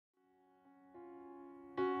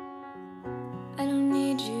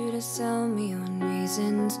to sell me on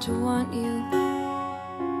reasons to want you.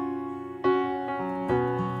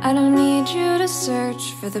 I don't need you to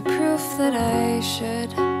search for the proof that I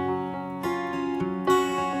should.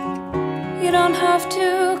 You don't have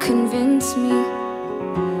to convince me.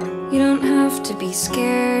 You don't have to be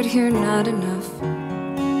scared you're not enough.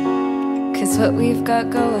 'Cause what we've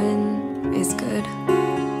got going is good.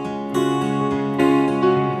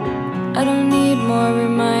 I don't need more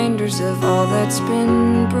reminders of all that's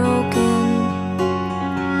been broken.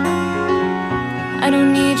 I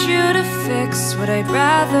don't need you to fix what I'd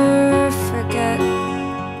rather forget.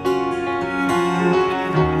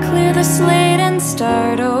 Clear the slate and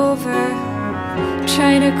start over.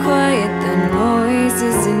 Try to quiet the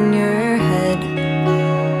noises in your head.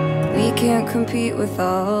 We can't compete with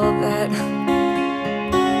all that.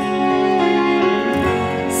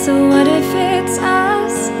 So what if it's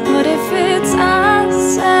us? What if it's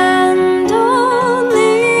us and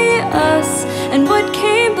only us? And what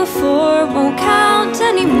came before won't count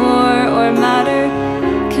anymore or matter.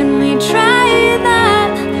 Can we try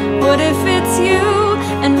that? What if it's you?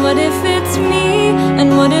 And what if it's me? And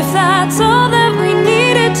what if that's all that we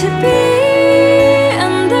needed to be?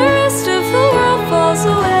 And the rest of the world falls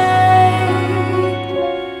away.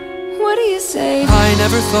 What do you say? I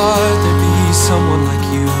never thought there'd be someone like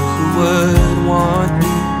you who would want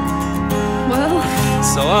me. Well,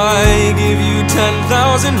 so I give you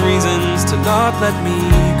 10,000 reasons to not let me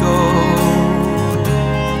go.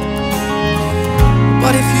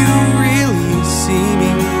 But if you really see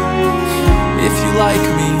me, if you like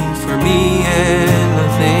me for me and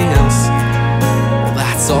nothing else, well,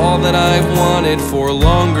 that's all that I've wanted for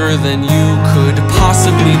longer than you could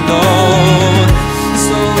possibly know.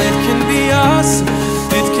 So it can be us